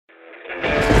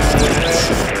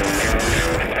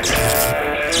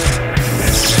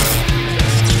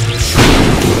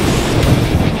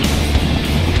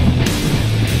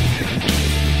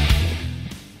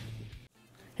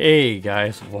Hey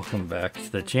guys, welcome back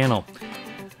to the channel.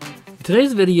 In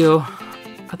today's video,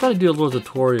 I thought I'd do a little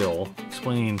tutorial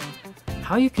explaining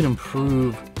how you can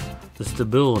improve the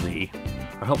stability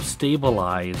or help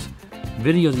stabilize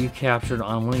video that you captured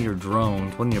on one of your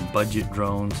drones, one of your budget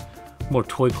drones, more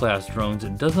toy class drones.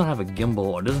 It does not have a gimbal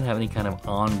or doesn't have any kind of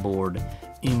onboard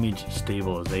image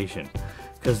stabilization.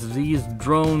 Because these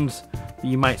drones that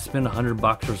you might spend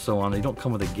 $100 or so on, they don't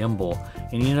come with a gimbal,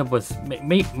 and you end up with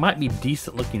might be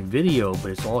decent looking video,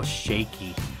 but it's all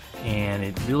shaky, and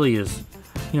it really is,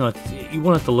 you want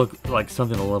it to look like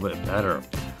something a little bit better.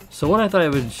 So what I thought I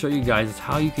would show you guys is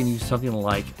how you can use something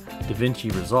like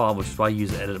DaVinci Resolve, which is what I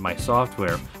use to edit my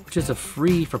software, which is a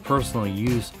free for personal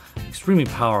use, extremely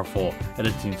powerful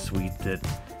editing suite that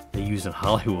they use in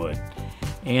Hollywood.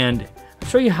 And I'll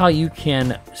show you how you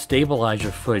can stabilize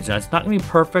your footage. Now, it's not going to be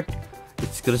perfect.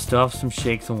 It's going to still have some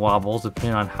shakes and wobbles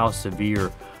depending on how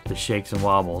severe the shakes and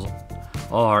wobbles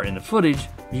are in the footage.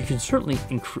 You can certainly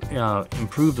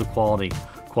improve the quality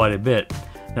quite a bit.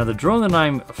 Now, the drone that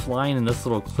I'm flying in this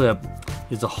little clip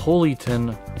is a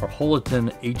Holoton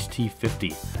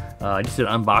HT50. I just did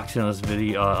an unboxing on this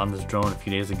video on this drone a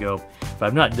few days ago, but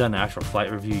I've not done an actual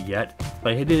flight review yet.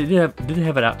 But I did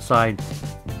have it outside.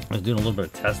 I was doing a little bit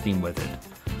of testing with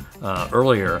it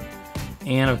earlier.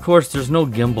 And of course, there's no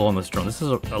gimbal on this drone. This is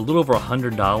a little over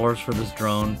 $100 for this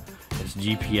drone. It's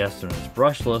GPS and it's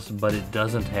brushless, but it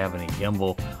doesn't have any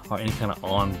gimbal or any kind of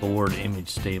onboard image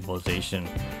stabilization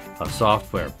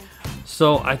software.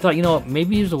 So I thought,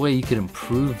 maybe there's a way you could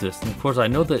improve this. And of course, I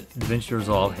know that DaVinci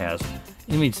Resolve has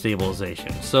image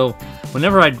stabilization. So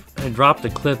whenever I drop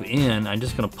the clip in, I'm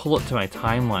just going to pull it to my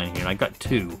timeline here. And I got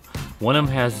two. One of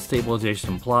them has the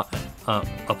stabilization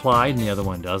applied, and the other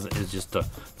one doesn't. It's just a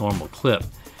normal clip.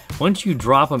 Once you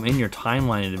drop them in your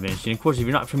timeline in DaVinci, and of course, if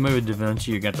you're not familiar with DaVinci,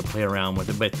 you're going to have to play around with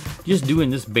it. But just doing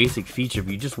this basic feature,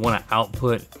 if you just want to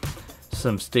output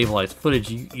some stabilized footage,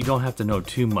 you don't have to know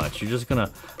too much. You're just going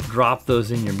to drop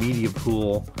those in your media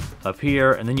pool up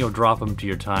here, and then you'll drop them to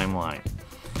your timeline.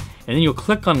 And then you'll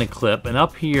click on the clip, and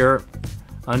up here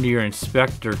under your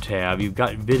inspector tab, you've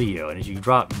got video, and as you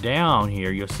drop down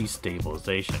here, you'll see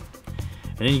stabilization.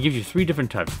 And then it gives you three different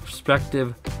types: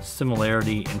 perspective,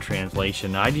 similarity, and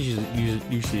translation. Now, I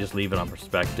usually just leave it on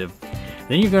perspective.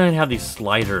 Then you're going to have these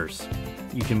sliders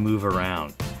you can move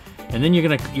around. And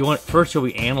then first you'll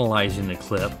be analyzing the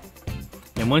clip.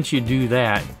 And once you do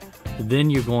that,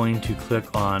 then you're going to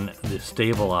click on the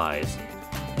stabilize.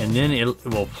 And then it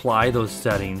will apply those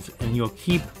settings, and you'll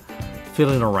keep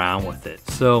fiddling around with it.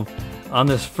 So on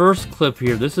this first clip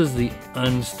here, this is the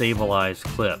unstabilized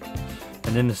clip.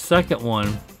 And then the second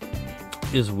one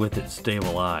is with it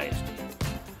stabilized.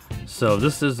 So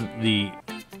this is the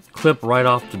clip right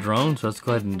off the drone. So let's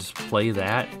go ahead and just play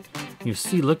that. You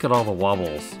see, look at all the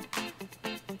wobbles.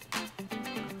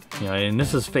 And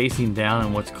this is facing down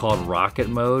in what's called rocket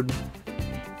mode.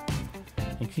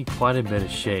 You see quite a bit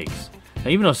of shakes. Now,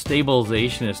 even though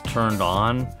stabilization is turned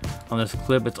on this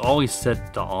clip, it's always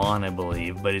set to on, I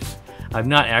believe, but I've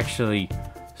not actually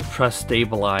pressed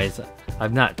stabilize.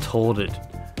 I've not told it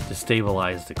to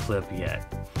stabilize the clip yet.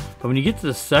 But when you get to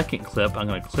the second clip, I'm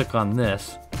going to click on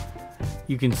this.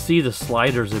 You can see the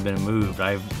sliders have been moved.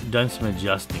 I've done some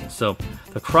adjusting. So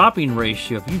the cropping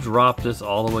ratio, if you drop this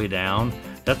all the way down,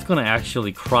 that's going to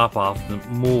actually crop off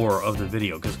more of the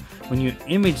video, because when you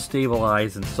image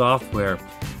stabilize in software,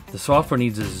 the software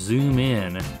needs to zoom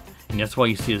in, and that's why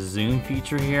you see a zoom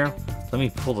feature here. So let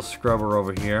me pull the scrubber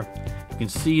over here. You can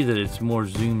see that it's more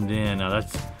zoomed in. Now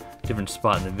that's a different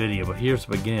spot in the video, but here's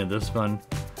the beginning of this one,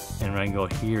 and when I go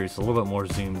here, it's a little bit more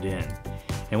zoomed in.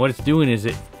 And what it's doing is,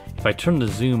 if I turn the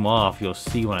zoom off, you'll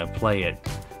see when I play it.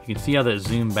 You can see how that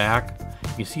zoomed back.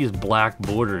 You can see his black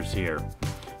borders here.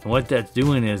 And what that's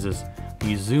doing is when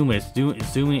you zoom it,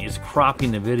 it's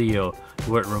cropping the video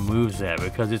to where it removes that,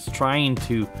 because it's trying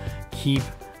to keep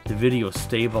the video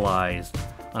stabilized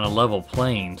on a level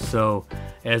plane. So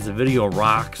as the video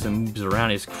rocks and moves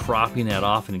around, it's cropping that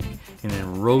off and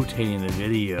then rotating the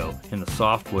video in the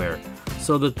software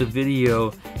so that the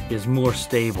video is more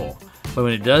stable. But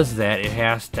when it does that, it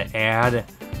has to add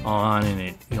on,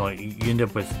 and you end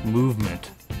up with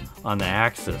movement on the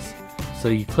axis. So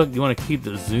you want to keep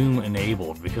the zoom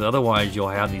enabled, because otherwise you'll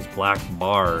have these black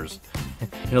bars.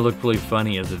 It'll look really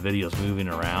funny as the video's moving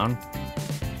around.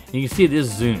 And you can see it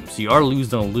is zoomed, so you are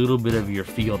losing a little bit of your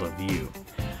field of view.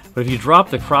 But if you drop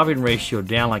the cropping ratio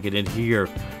down like I did here,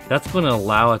 that's going to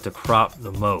allow it to crop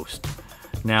the most.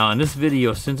 Now in this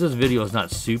video, since this video is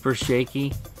not super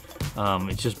shaky,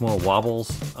 it's just more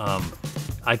wobbles,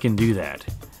 I can do that.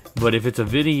 But if it's a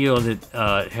video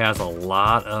that has a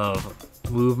lot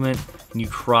of movement, and you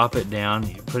crop it down,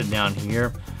 you put it down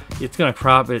here, it's going to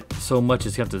crop it so much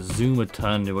it's going to have to zoom a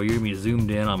ton to where you're going to be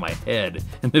zoomed in on my head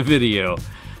in the video.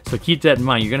 So keep that in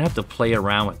mind. You're going to have to play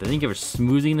around with it. Then you give it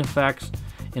smoothing effects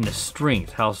and the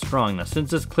strength, how strong. Now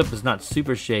since this clip is not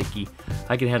super shaky,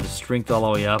 I can have the strength all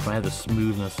the way up and I have the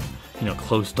smoothness, you know,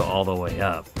 close to all the way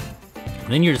up.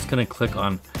 And then you're just going to click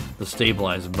on the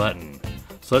stabilize button.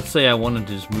 So let's say I wanted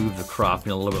to just move the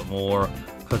cropping a little bit more.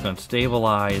 Click on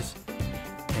stabilize,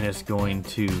 and it's going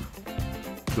to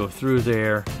go through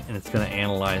there, and it's going to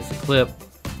analyze the clip,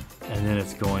 and then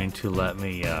it's going to let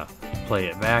me play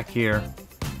it back here.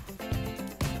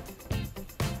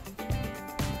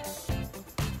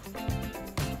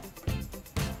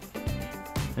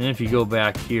 And if you go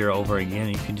back here over again,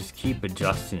 you can just keep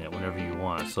adjusting it whenever you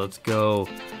want. So let's go,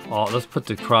 let's put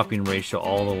the cropping ratio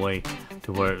all the way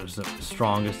to where it was the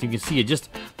strongest. You can see it just,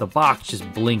 the box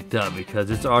just blinked up because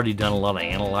it's already done a lot of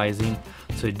analyzing.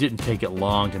 So it didn't take it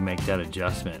long to make that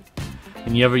adjustment.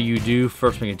 Whenever you do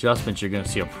first make adjustments, you're going to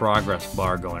see a progress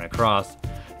bar going across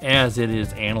as it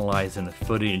is analyzing the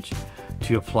footage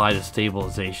to apply the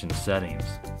stabilization settings.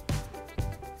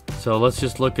 So let's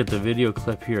just look at the video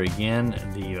clip here again.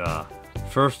 The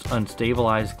first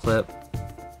unstabilized clip.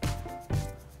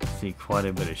 See quite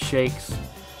a bit of shakes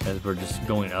as we're just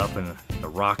going up in the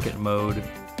rocket mode.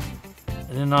 And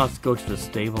then now let's go to the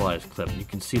stabilized clip. You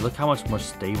can see, look how much more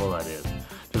stable that is.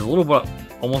 There's a little bit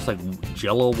almost like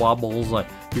jello wobbles. Like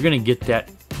you're gonna get that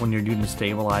when you're doing the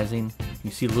stabilizing. You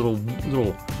see little,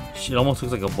 it almost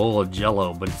looks like a bowl of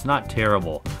jello, but it's not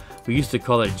terrible. We used to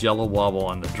call that jello wobble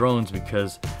on the drones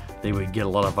because they would get a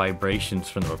lot of vibrations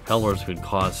from the propellers, which would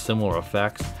cause similar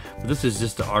effects. But this is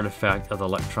just the artifact of the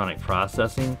electronic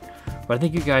processing. But I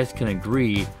think you guys can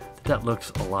agree that that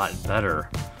looks a lot better.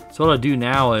 So what I'll do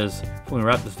now is, when we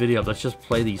wrap this video up, let's just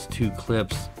play these two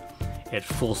clips at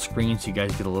full screen so you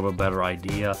guys get a little better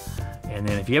idea. And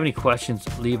then if you have any questions,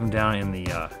 leave them down in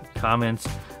the comments.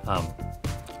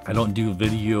 I don't do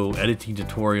video editing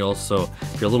tutorials, so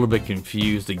if you're a little bit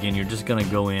confused, again, you're just gonna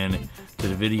go in to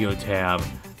the video tab,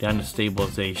 down to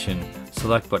stabilization,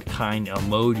 select what kind of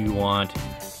mode you want,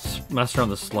 mess around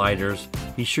with the sliders,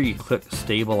 be sure you click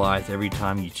stabilize every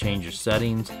time you change your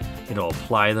settings. It'll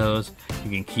apply those. You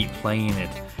can keep playing it.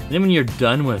 And then when you're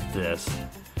done with this,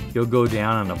 you'll go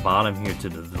down on the bottom here to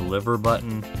the deliver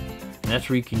button, and that's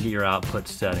where you can get your output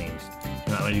settings.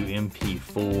 You might want to do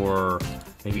MP4,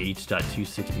 maybe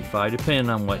H.265, depending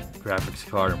on what graphics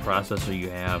card and processor you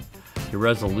have. Your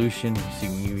resolution, you see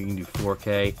you can do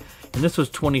 4K, and this was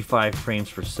 25 frames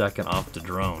per second off the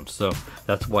drone, so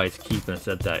that's why it's keeping us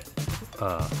at that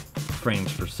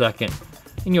frames per second.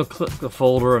 And you'll click the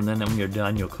folder, and then when you're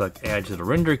done, you'll click add to the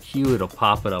render queue. It'll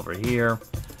pop it over here,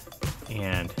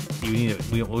 and you need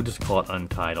it, we'll just call it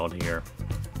untitled here.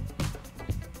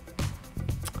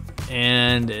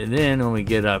 And then when we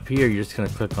get up here, you're just going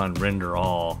to click on render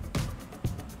all,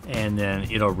 and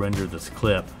then it'll render this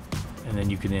clip, and then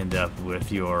you can end up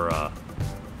with your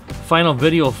final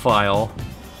video file,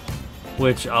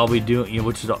 which I'll be doing, you know,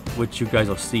 which you guys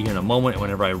will see here in a moment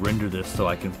whenever I render this, so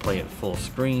I can play it full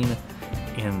screen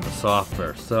in the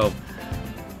software. So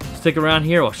stick around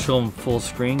here, I'll show them full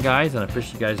screen, guys, and I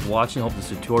appreciate you guys watching. Hope this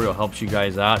tutorial helps you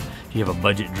guys out. If you have a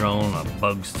budget drone, a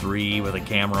Bugs 3 with a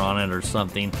camera on it or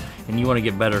something, and you want to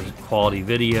get better quality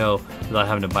video without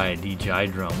having to buy a DJI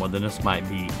drone, well, then this might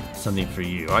be something for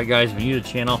you. Alright guys, if you're new to the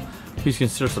channel, please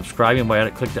consider subscribing by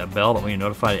click that bell that way you're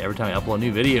notified every time I upload a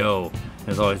new video. And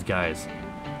as always, guys,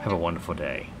 have a wonderful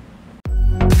day.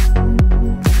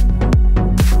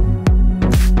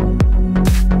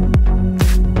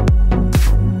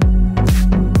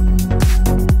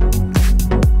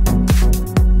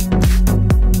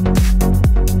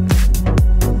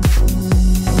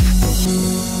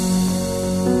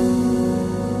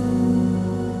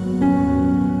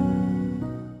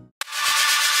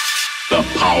 The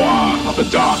power of the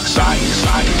dark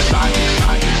side.